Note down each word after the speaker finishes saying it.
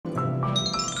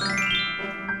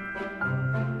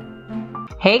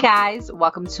Hey guys,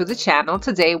 welcome to the channel.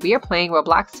 Today we are playing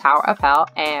Roblox Tower of Hell,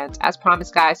 and as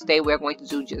promised guys, today we're going to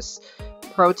do just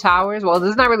pro towers. Well,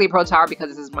 this is not really a pro tower because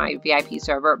this is my VIP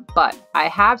server, but I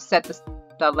have set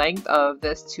the length of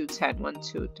this to 10. 1,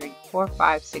 2, 3, 4,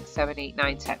 5, 6, 7, 8,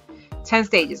 9, 10. 10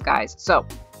 stages guys. So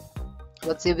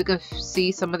let's see if we can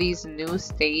see some of these new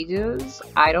stages.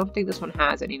 I don't think this one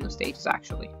has any new stages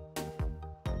actually.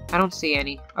 I don't see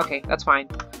any. Okay, that's fine.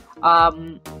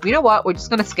 You know what? We're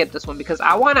just gonna skip this one because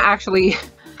I want to actually,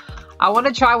 I want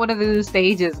to try one of the new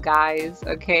stages, guys.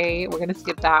 Okay, we're gonna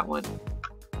skip that one.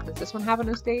 Does this one have a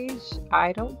new stage?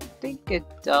 I don't think it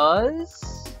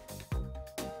does.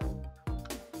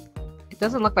 It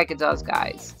doesn't look like it does,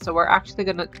 guys. So we're actually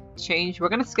gonna change. We're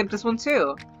gonna skip this one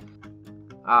too.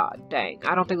 Ah, dang.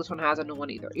 I don't think this one has a new one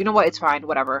either. You know what? It's fine.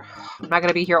 Whatever. I'm not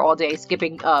gonna be here all day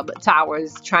skipping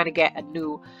towers trying to get a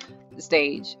new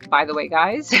stage. By the way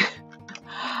guys,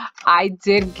 I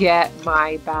did get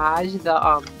my badge,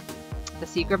 the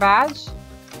secret badge,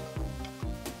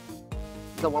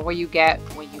 the one where you get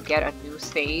when you get a new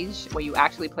stage, where you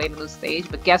actually play a new stage.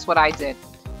 But guess what I did?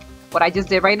 What I just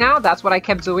did right now, that's what I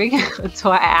kept doing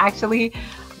until I actually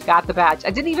got the badge. I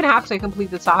didn't even have to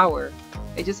complete the tower.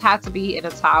 It just had to be in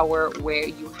a tower where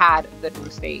you had the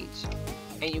new stage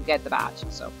and you get the badge.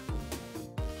 So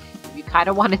if you kind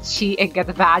of want to cheat and get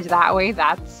the badge that way,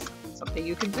 that's something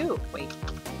you can do. Wait.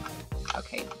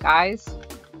 Okay, guys.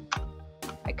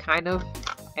 I kind of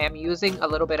am using a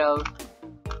little bit of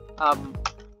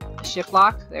shift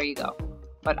lock. There you go.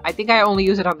 But I think I only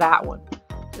use it on that one.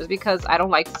 Just because I don't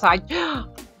like side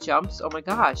jumps. Oh my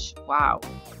gosh. Wow.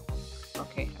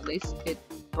 Okay, at least it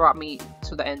brought me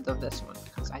to the end of this one.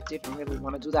 Because I didn't really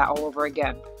want to do that all over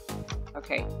again.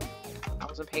 Okay. I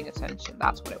wasn't paying attention.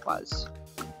 That's what it was.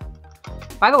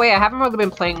 By the way, I haven't really been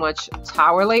playing much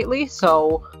tower lately,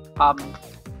 so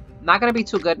not gonna be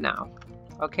too good now,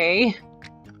 okay?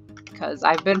 Because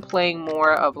I've been playing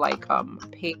more of like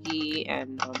Piggy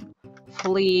and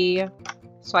Flea,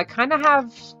 so I kind of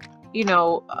have, you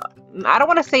know, I don't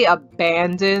want to say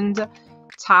abandoned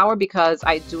tower because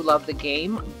I do love the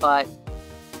game, but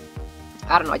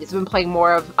I don't know. I just been playing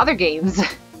more of other games.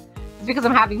 It's because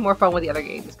I'm having more fun with the other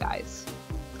games, guys.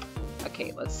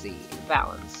 Okay, let's see.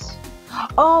 Balance.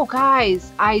 Oh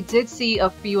guys, I did see a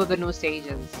few of the new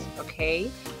stages, okay?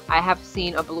 I have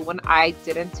seen a blue one. I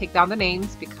didn't take down the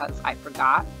names because I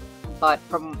forgot, but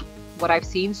from what I've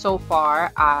seen so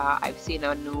far, I've seen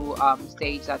a new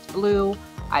stage that's blue,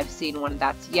 I've seen one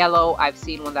that's yellow, I've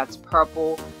seen one that's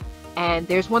purple, and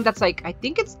there's one that's like, I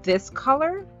think it's this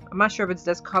color. I'm not sure if it's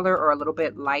this color or a little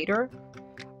bit lighter.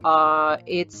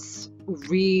 It's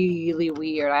really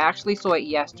weird. I actually saw it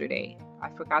yesterday. I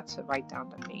forgot to write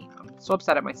down the name. I'm so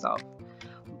upset at myself.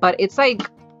 But it's like,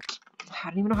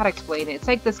 I don't even know how to explain it. It's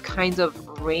like this kind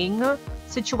of ring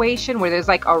situation where there's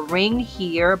like a ring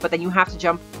here, but then you have to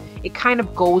jump. It kind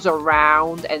of goes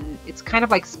around and it's kind of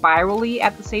like spirally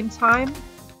at the same time.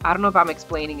 I don't know if I'm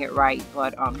explaining it right,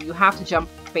 but you have to jump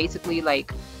basically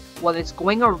like when it's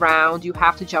going around, you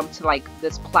have to jump to like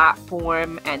this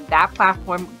platform, and that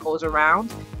platform goes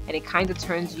around and it kind of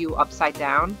turns you upside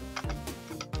down.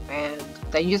 And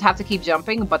then you just have to keep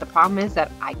jumping, but the problem is that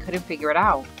I couldn't figure it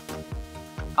out.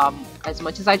 As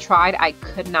much as I tried, I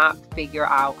could not figure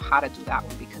out how to do that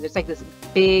one because there's like this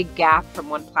big gap from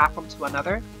one platform to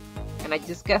another, and I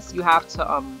just guess you have to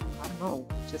I don't know,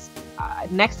 just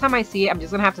next time I see it, I'm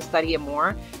just gonna have to study it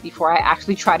more before I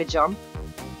actually try to jump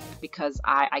because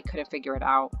I couldn't figure it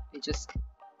out. It just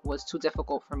was too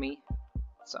difficult for me.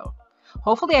 So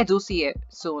hopefully I do see it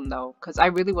soon though, because I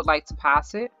really would like to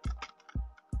pass it.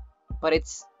 But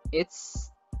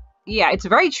yeah, it's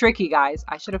very tricky, guys.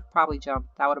 I should have probably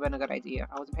jumped. That would have been a good idea.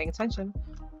 I wasn't paying attention.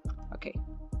 Okay.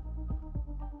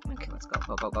 Okay, let's go,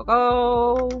 go, go, go,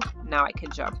 go. Now I can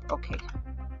jump. Okay.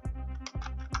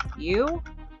 You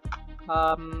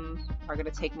are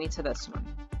gonna take me to this one.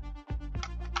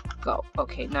 Go.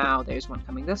 Okay, now there's one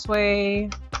coming this way.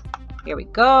 Here we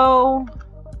go.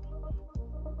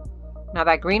 Now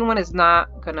that green one is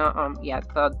not gonna yeah,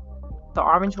 the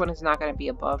orange one is not going to be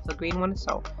above the green one,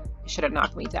 so it should have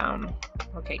knocked me down.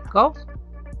 Okay, go.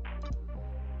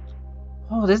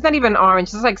 Oh, this is not even orange.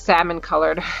 This is like salmon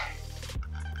colored.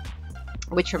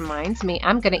 Which reminds me,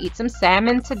 I'm going to eat some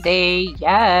salmon today.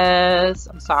 Yes.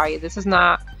 I'm sorry. This is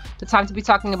not the time to be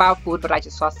talking about food, but I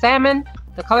just saw salmon,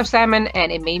 the color salmon, and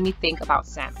it made me think about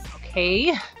salmon.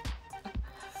 Okay.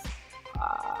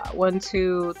 1,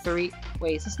 2, 3.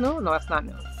 Wait, is this new? No, it's not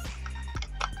new.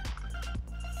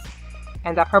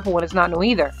 And that purple one is not new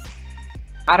either.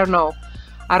 I don't know.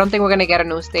 I don't think we're going to get a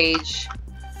new stage.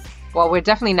 Well, we're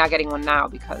definitely not getting one now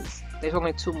because there's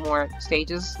only 2 more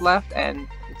stages left, and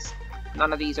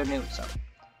none of these are new. So,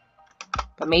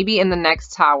 but maybe in the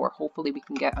next tower, hopefully we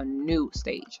can get a new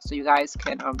stage so you guys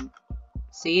can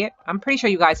see it. I'm pretty sure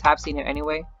you guys have seen it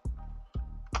anyway,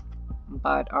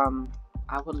 but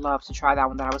I would love to try that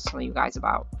one that I was telling you guys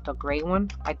about, the gray one.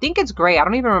 I think it's gray. I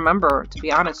don't even remember, to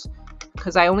be honest,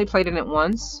 because I only played in it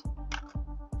once,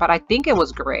 but I think it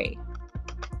was gray.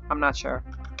 I'm not sure.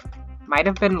 Might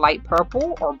have been light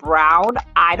purple or brown.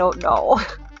 I don't know.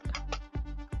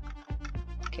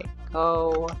 Okay,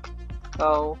 go.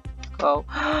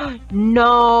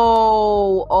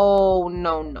 No! Oh,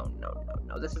 no.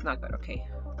 This is not good. Okay.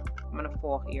 I'm gonna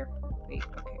fall here. Wait,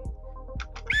 okay.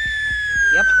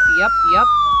 Yep.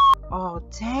 Oh,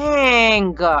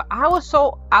 dang. I was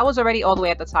already all the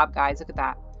way at the top, guys. Look at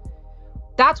that.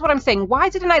 That's what I'm saying. Why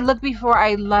didn't I look before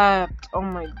I left? Oh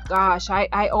my gosh.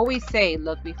 I always say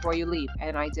look before you leave,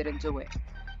 and I didn't do it.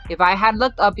 If I had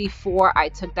looked up before I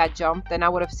took that jump, then I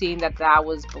would have seen that that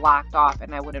was blocked off,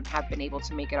 and I wouldn't have been able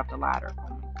to make it up the ladder.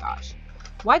 Oh my gosh.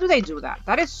 Why do they do that?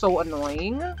 That is so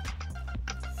annoying.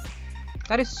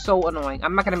 That is so annoying.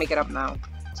 I'm not going to make it up now.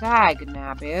 Dag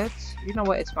nabbit. You know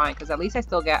what? It's fine, because at least I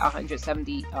still get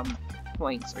 170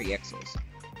 points or EXOs.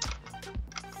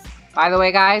 By the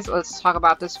way, guys, let's talk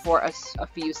about this for a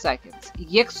few seconds.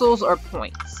 EXOs or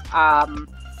points?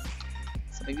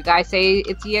 Some of you guys say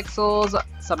it's EXOs.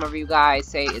 Some of you guys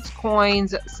say it's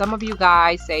coins. Some of you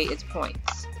guys say it's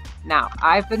points. Now,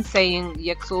 I've been saying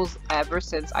EXOs ever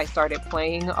since I started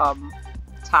playing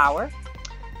Tower.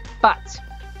 But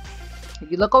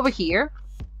if you look over here,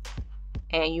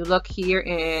 and you look here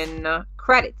in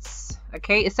credits,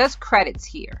 okay? It says credits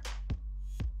here.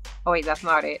 Oh wait, that's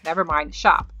not it. Never mind.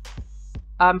 Shop.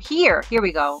 Here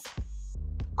we go.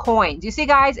 Coins. You see,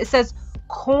 guys? It says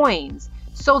coins.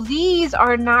 So these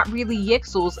are not really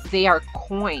Yixels, they are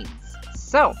coins.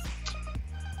 So,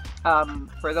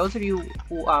 for those of you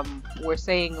who were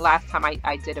saying last time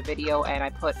I did a video and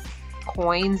I put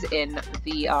coins in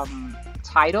the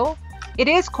title, it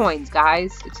is coins,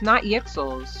 guys. It's not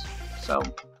Yixels. So,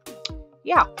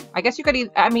 yeah. I guess you could,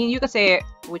 you could say it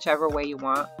whichever way you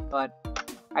want, but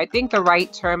I think the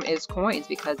right term is coins,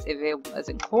 because if it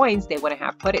wasn't coins, they wouldn't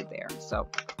have put it there. So,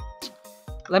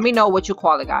 let me know what you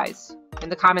call it, guys. In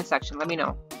the comment section, let me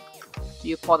know. Do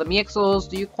you call them EXOs?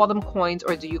 Do you call them coins?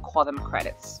 Or do you call them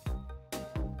credits?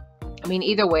 I mean,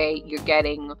 either way, you're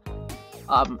getting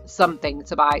something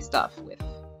to buy stuff with.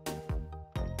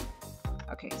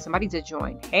 Okay, somebody did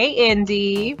join. Hey,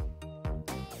 Indy.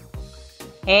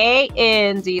 Hey,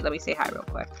 Indy. Let me say hi real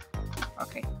quick.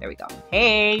 Okay, there we go.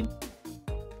 Hey.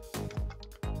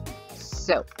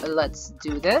 So, let's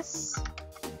do this.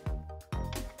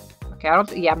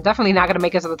 Okay, I'm definitely not gonna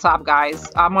make it to the top,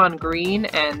 guys. I'm on green,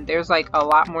 and there's like a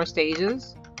lot more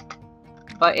stages,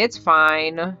 but it's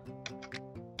fine. I'm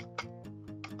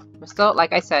still,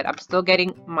 like I said, I'm still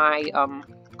getting my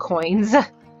coins.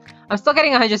 I'm still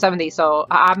getting 170, so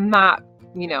I'm not,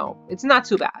 it's not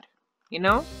too bad,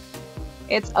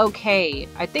 it's okay.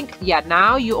 I think, yeah,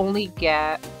 now you only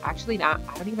get, actually not,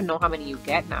 I don't even know how many you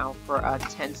get now for a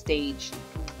 10 stage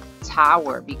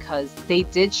tower, because they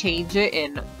did change it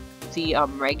in the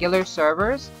regular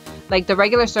servers. Like the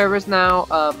regular servers now,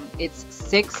 it's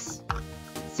six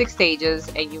stages,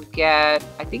 and you get,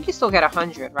 I think you still get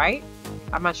 100, right?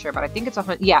 I'm not sure, but I think it's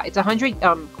 100. Yeah, it's 100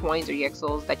 coins or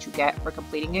EXOs that you get for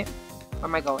completing it. Where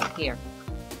am I going? Here.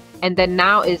 And then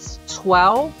now it's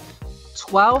 12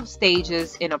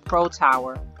 stages in a pro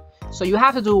tower, so you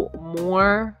have to do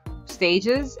more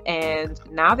stages, and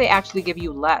now they actually give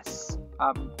you less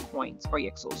coins or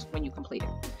EXOs when you complete it.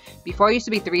 Before it used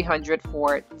to be 300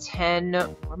 for 10.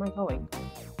 Where am I going?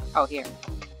 Oh, here.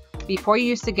 Before you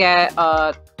used to get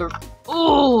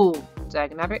ooh,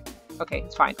 dang, okay,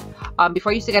 it's fine.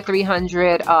 Before you used to get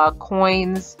 300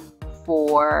 coins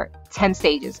for 10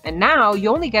 stages, and now you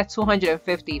only get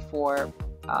 250 for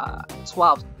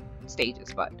 12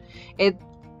 stages. But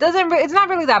it's not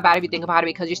really that bad if you think about it,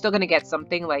 because you're still gonna get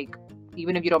something, like,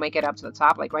 even if you don't make it up to the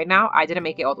top. Like right now, I didn't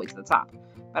make it all the way to the top,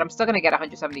 but I'm still gonna get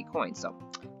 170 coins, so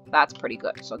that's pretty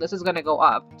good. So this is gonna go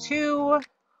up to,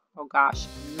 oh gosh,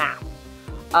 math,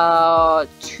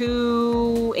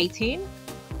 218,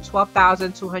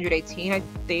 12,218, I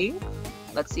think.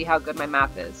 Let's see how good my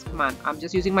math is. Come on, I'm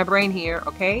just using my brain here,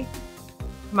 okay?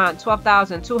 Come on,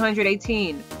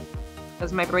 12,218.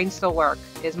 Does my brain still work?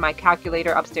 Is my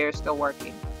calculator upstairs still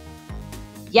working?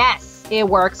 Yes, it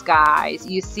works, guys.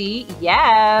 You see?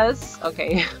 Yes.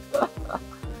 Okay.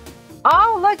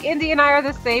 Oh, look, Indy and I are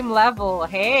the same level.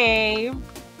 Hey.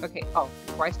 Okay. Oh,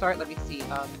 before I start, let me see.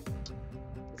 Does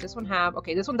this one have?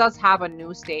 Okay, this one does have a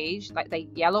new stage. Like the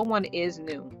yellow one is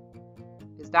new.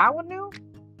 that one new?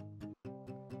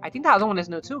 I think the other one is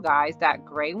new too, guys. That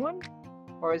gray one?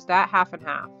 Or is that half and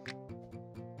half?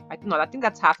 No, I think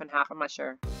that's half and half. I'm not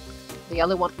sure. The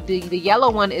yellow one, the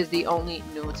yellow one is the only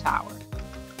new tower.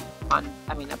 Not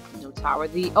the new tower.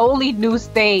 The only new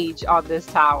stage on this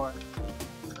tower.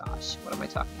 Gosh, what am I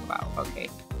talking about? Okay.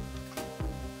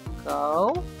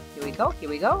 Go. Here we go. Here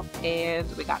we go. And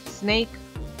we got the snake.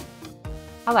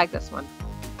 I like this one.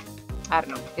 I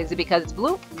don't know. Is it because it's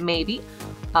blue? Maybe.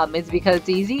 Is it because it's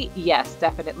easy? Yes,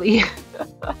 definitely.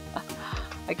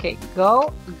 Okay,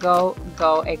 go, go,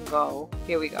 go, and go.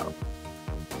 Here we go.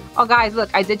 Oh, guys, look,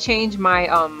 I did change my,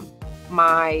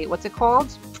 what's it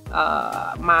called?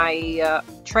 My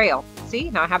trail. See?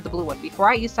 Now I have the blue one. Before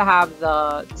I used to have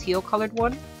the teal colored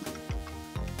one.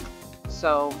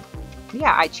 So,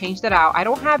 yeah, I changed it out. I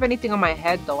don't have anything on my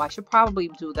head, though. I should probably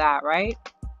do that, right?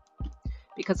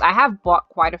 Because I have bought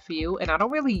quite a few, and I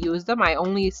don't really use them. I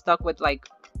only stuck with, like,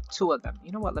 2 of them.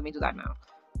 You know what? Let me do that now.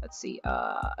 Let's see.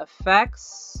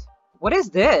 Effects. What is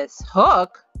this?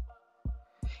 Hook?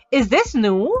 Is this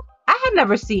new? I had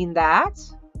never seen that.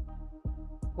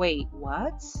 Wait,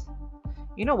 what?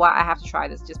 You know what? I have to try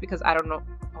this just because I don't know.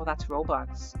 Oh, that's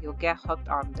Robux. You'll get hooked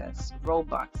on this.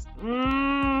 Robux.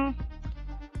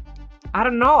 I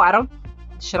don't know.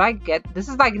 Should I get... This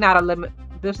is like not a limit.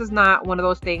 This is not one of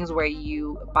those things where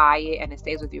you buy it and it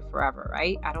stays with you forever,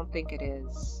 right? I don't think it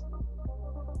is.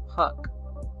 Hook.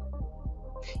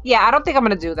 Yeah, I don't think I'm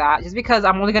gonna do that just because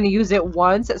I'm only gonna use it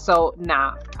once. So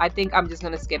nah, I think I'm just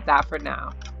gonna skip that for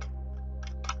now.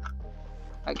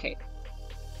 Okay,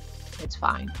 it's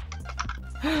fine.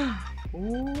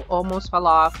 Ooh, almost fell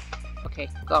off. Okay,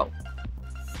 go.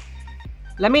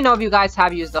 Let me know if you guys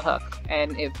have used the hook,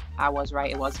 and if I was right,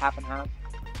 it was half and half.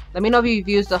 Let me know if you've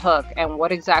used the hook and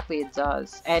what exactly it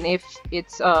does, and if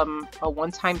it's a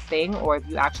one-time thing or if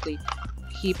you actually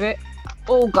keep it.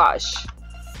 Oh gosh.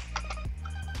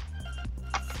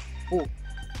 Oh.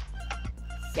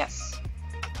 Yes.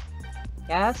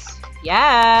 Yes.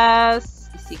 Yes.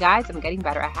 You see, guys, I'm getting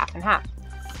better at half and half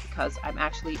because I'm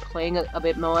actually playing a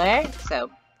bit more.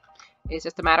 So it's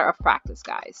just a matter of practice,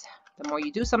 guys. The more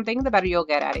you do something, the better you'll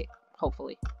get at it.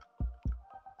 Hopefully.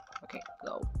 Okay,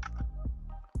 go.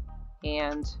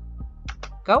 And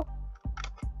go.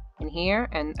 In here,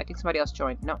 and I think somebody else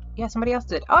joined. No, yeah, somebody else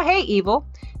did. Oh, hey, Evil.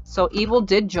 So Evil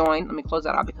did join. Let me close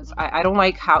that out because I don't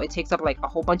like how it takes up like a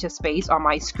whole bunch of space on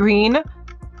my screen.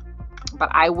 But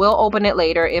I will open it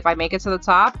later. If I make it to the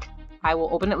top, I will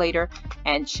open it later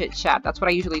and chit chat. That's what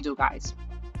I usually do, guys.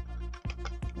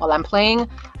 While I'm playing,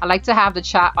 I like to have the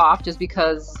chat off just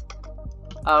because,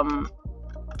 I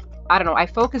don't know, I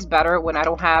focus better when I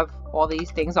don't have all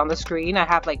these things on the screen. I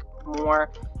have like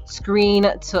more screen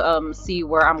to see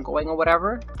where I'm going or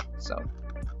whatever. So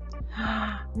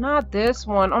not this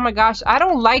one. Oh my gosh, I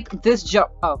don't like this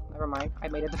jump. Oh, never mind, I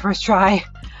made it the first try.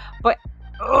 But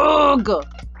ugh.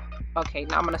 Okay,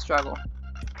 now I'm gonna struggle.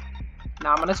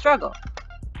 Now I'm gonna struggle.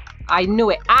 I knew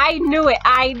it. I knew it.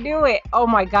 I knew it. Oh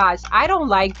my gosh, I don't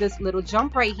like this little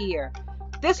jump right here.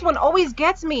 This one always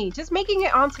gets me. Just making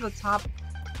it onto the top,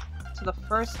 to the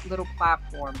first little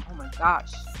platform. Oh my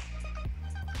gosh,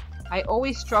 I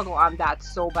always struggle on that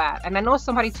so bad. And I know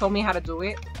somebody told me how to do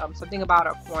it, something about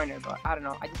a corner, but I don't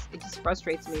know. It just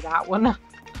frustrates me, that one.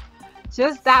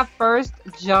 Just that first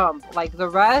jump. Like the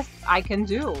rest I can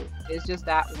do. It's just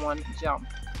that one jump.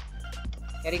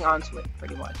 Getting onto it,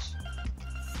 pretty much.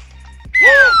 No!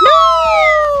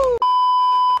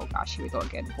 Oh gosh, here we go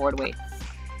again. Board weight.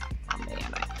 Oh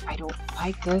man, I don't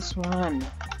like this one.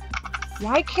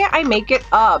 Why can't I make it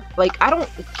up? Like, I don't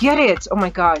get it. Oh my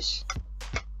gosh.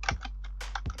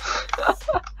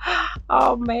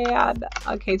 Oh man.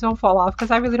 Okay, don't fall off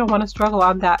because I really don't want to struggle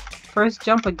on that first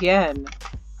jump again.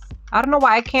 I don't know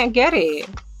why I can't get it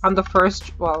on the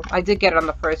first. Well, I did get it on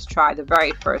the first try, the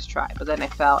very first try, but then I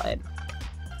fell and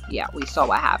yeah, we saw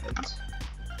what happened.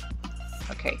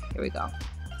 Okay, here we go.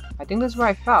 I think this is where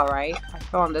I fell, right? I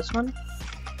fell on this one.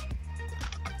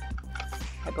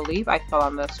 I believe I fell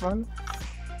on this one.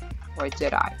 Or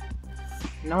did I?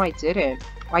 No, I didn't.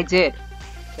 Oh, I did.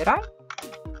 Did I?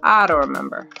 I don't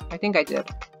remember. I think I did.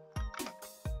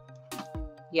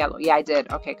 Yellow. Yeah, I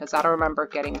did. Okay, because I don't remember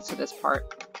getting to this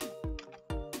part.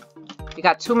 We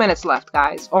got 2 minutes left,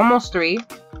 guys. Almost 3.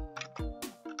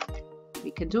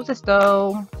 We can do this,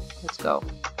 though. Let's go.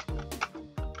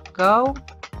 Go.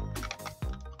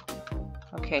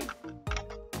 Okay.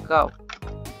 Go.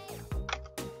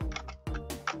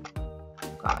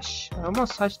 Gosh, I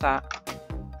almost touched that.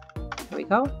 Here we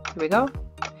go. Here we go.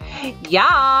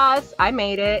 Yes! I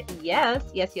made it. Yes,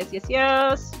 yes, yes, yes,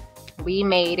 yes. We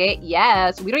made it.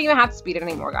 Yes. We don't even have to speed it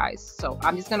anymore, guys. So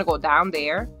I'm just going to go down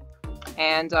there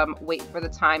and wait for the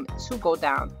time to go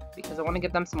down because I want to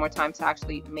give them some more time to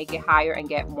actually make it higher and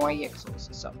get more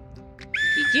Yixels. So,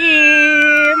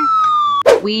 GG!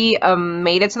 We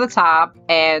made it to the top,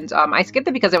 and I skipped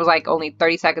it because it was like only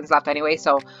 30 seconds left anyway.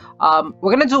 So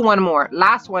we're gonna do one more,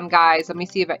 last one, guys. Let me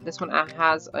see if this one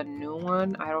has a new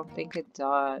one. I don't think it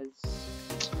does.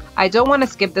 I don't want to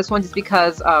skip this one just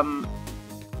because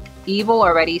Evil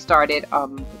already started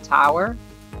the tower,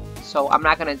 so I'm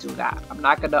not gonna do that. I'm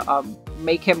not gonna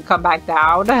make him come back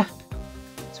down. So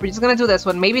we're just gonna do this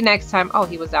one. Maybe next time. Oh,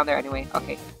 he was down there anyway.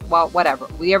 Okay, well, whatever.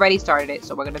 We already started it,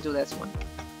 so we're gonna do this one.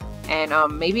 And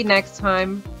maybe next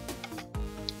time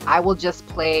I will just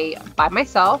play by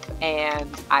myself and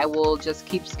I will just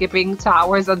keep skipping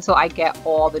towers until I get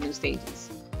all the new stages.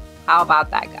 How about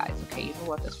that, guys? Okay, you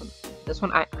know what? This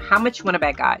one, how much you want to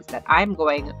bet, guys, that I'm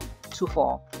going to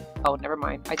fall? Oh, never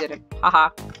mind. I didn't.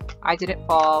 Haha. I didn't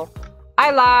fall.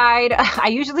 I lied. I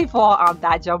usually fall on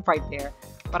that jump right there.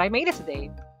 But I made it today.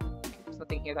 Okay, there's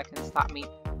nothing here that can stop me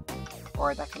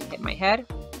or that can hit my head.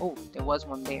 Oh, there was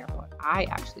one there, but I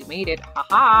actually made it.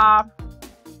 Haha!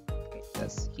 Okay,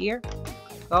 this here.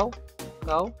 Go,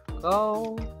 go,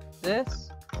 go. This.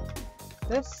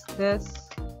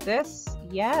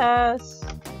 Yes.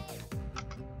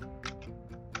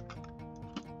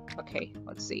 Okay,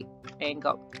 let's see. And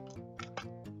go.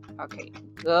 Okay,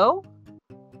 go.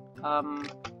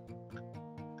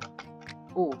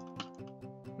 Ooh.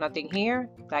 Nothing here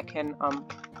that can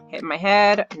hit my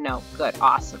head. No. Good.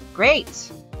 Awesome.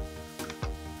 Great.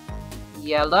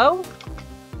 Yellow.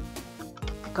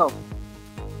 Go.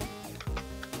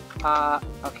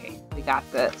 Okay, we got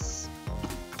this.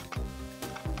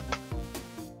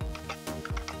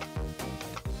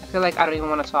 I feel like I don't even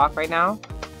want to talk right now.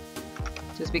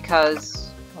 Just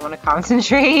because I want to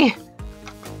concentrate.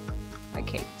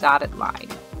 Okay, dotted line.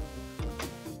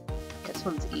 This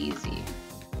one's easy.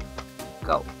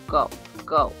 Go, go,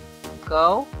 go,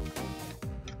 go.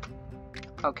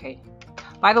 Okay.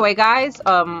 By the way, guys,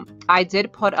 I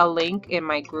did put a link in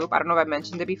my group. I don't know if I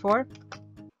mentioned it before.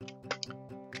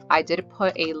 I did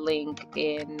put a link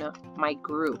in my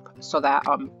group so that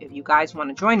if you guys want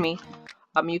to join me,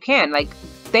 you can. Like,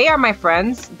 they are my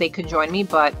friends. They can join me,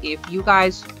 but if you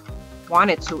guys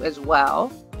wanted to as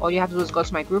well, all you have to do is go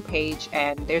to my group page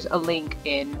and there's a link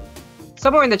in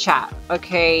somewhere in the chat,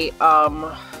 okay,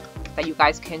 that you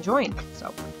guys can join.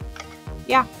 So,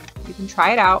 yeah. You can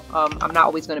try it out. I'm not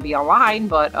always going to be online,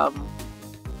 but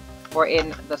or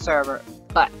in the server.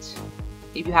 But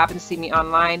if you happen to see me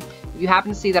online, if you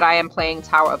happen to see that I am playing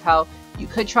Tower of Hell, you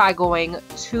could try going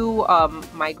to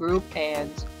my group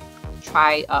and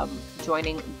try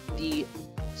joining the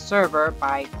server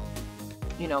by,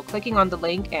 you know, clicking on the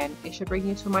link, and it should bring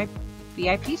you to my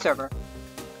VIP server.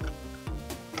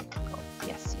 Go.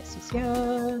 Yes, yes, yes,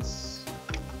 yes.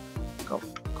 Go,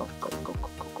 go, go, go, go,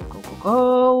 go, go, go, go,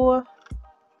 go.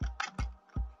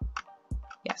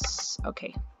 Yes.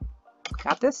 Okay.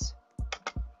 Got this?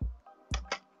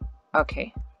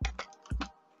 Okay.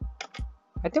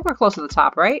 I think we're close to the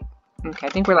top, right? Okay, I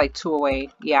think we're like 2 away.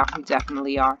 Yeah, we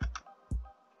definitely are.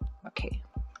 Okay.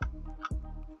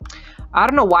 I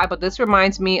don't know why, but this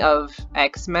reminds me of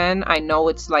X-Men. I know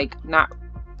it's like not...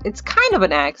 It's kind of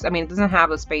an X. I mean, it doesn't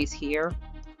have a space here.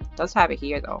 It does have it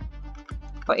here, though.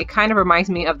 But it kind of reminds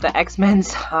me of the X-Men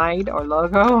sign or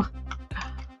logo.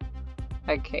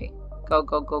 Okay. Go,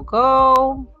 go, go,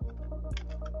 go.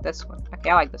 This one.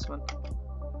 Okay, I like this one.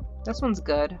 This one's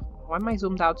good. Why am I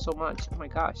zoomed out so much? Oh my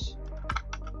gosh.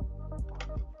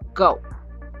 Go.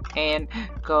 And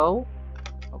go.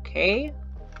 Okay.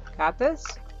 Got this?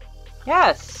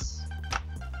 Yes.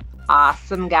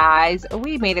 Awesome, guys.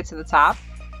 We made it to the top.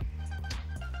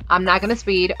 I'm not gonna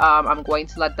speed. I'm going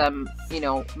to let them, you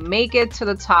know, make it to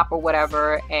the top or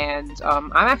whatever. And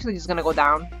I'm actually just gonna go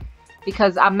down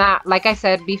because I'm not, like I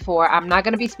said before, I'm not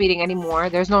gonna be speeding anymore.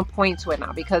 There's no point to it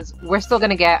now because we're still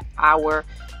gonna get our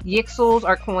Yixels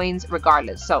or coins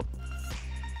regardless. So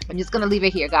I'm just gonna leave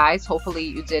it here, guys. Hopefully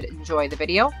you did enjoy the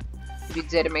video. If you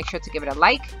did, make sure to give it a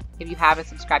like. If you haven't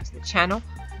subscribed to the channel,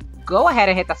 go ahead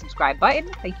and hit that subscribe button.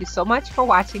 Thank you so much for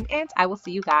watching, and I will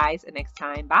see you guys next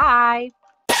time. Bye.